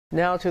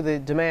Now to the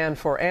demand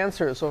for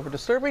answers over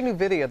disturbing new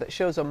video that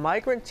shows a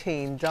migrant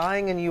teen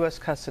dying in U.S.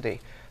 custody.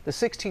 The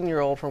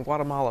 16-year-old from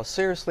Guatemala,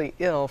 seriously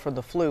ill from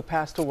the flu,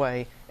 passed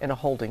away in a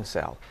holding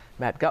cell.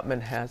 Matt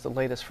Gutman has the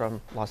latest from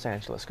Los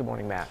Angeles. Good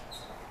morning, Matt.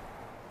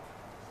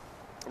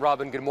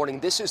 Robin, good morning.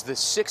 This is the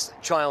sixth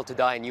child to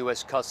die in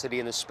U.S.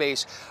 custody in the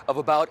space of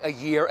about a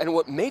year. And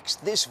what makes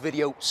this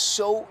video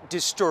so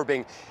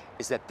disturbing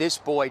is that this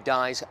boy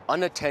dies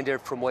unattended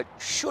from what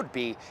should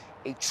be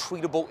a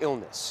treatable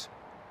illness.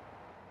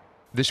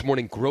 This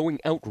morning, growing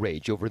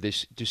outrage over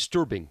this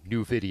disturbing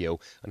new video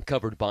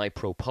uncovered by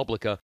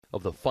ProPublica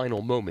of the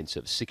final moments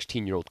of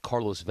 16-year-old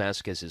Carlos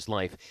Vasquez's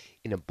life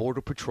in a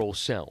Border Patrol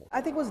cell.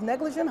 I think it was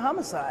negligent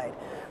homicide.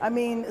 I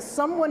mean,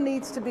 someone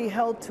needs to be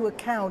held to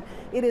account.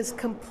 It is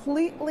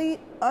completely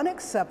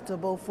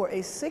unacceptable for a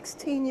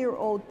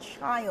 16-year-old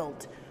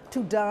child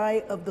to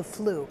die of the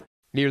flu.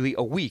 Nearly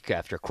a week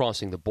after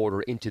crossing the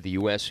border into the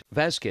U.S.,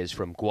 Vasquez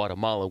from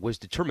Guatemala was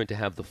determined to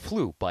have the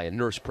flu by a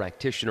nurse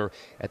practitioner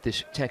at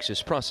this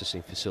Texas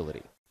processing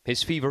facility.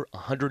 His fever,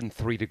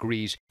 103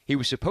 degrees. He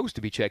was supposed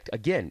to be checked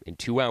again in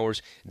 2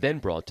 hours, then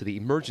brought to the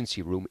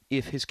emergency room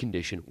if his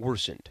condition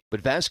worsened. But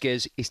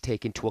Vasquez is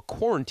taken to a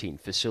quarantine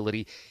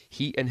facility.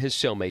 He and his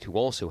cellmate, who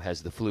also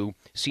has the flu,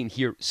 seen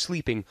here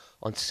sleeping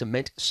on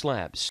cement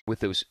slabs with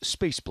those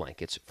space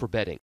blankets for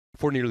bedding.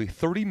 For nearly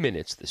 30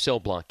 minutes, the cell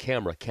block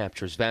camera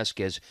captures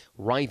Vasquez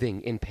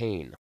writhing in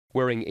pain,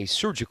 wearing a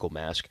surgical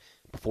mask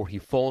before he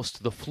falls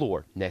to the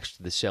floor next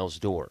to the cell's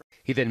door.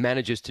 He then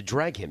manages to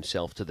drag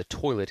himself to the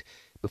toilet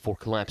before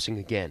collapsing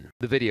again.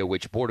 The video,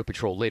 which Border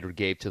Patrol later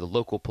gave to the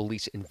local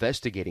police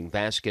investigating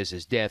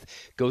Vasquez's death,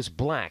 goes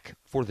black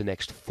for the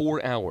next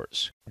 4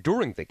 hours.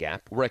 During the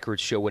gap,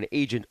 records show an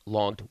agent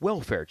logged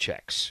welfare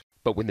checks.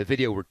 But when the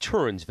video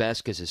returns,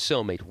 Vasquez's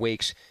cellmate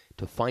wakes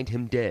to find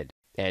him dead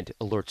and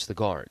alerts the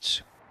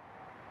guards.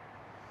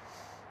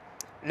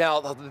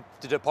 Now,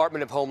 the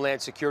Department of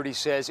Homeland Security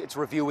says it's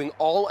reviewing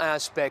all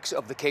aspects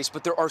of the case,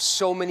 but there are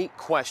so many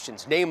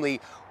questions.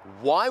 Namely,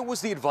 why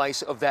was the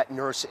advice of that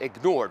nurse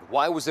ignored?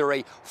 Why was there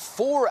a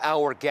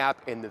 4-hour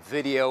gap in the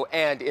video?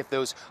 And if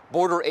those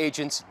border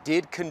agents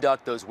did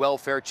conduct those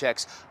welfare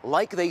checks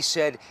like they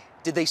said,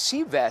 did they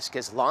see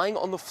Vasquez lying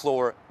on the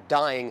floor,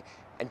 dying,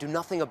 and do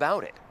nothing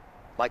about it?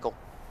 Michael?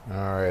 All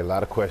right, a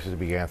lot of questions to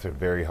be answered.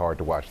 Very hard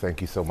to watch.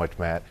 Thank you so much,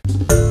 Matt.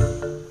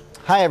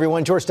 Hi,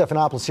 everyone. George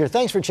Stephanopoulos here.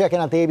 Thanks for checking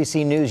out the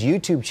ABC News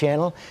YouTube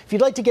channel. If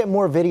you'd like to get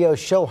more videos,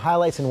 show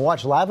highlights, and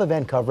watch live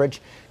event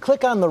coverage,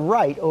 click on the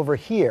right over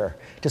here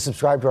to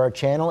subscribe to our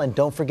channel. And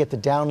don't forget to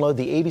download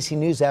the ABC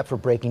News app for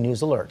breaking news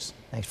alerts.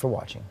 Thanks for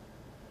watching.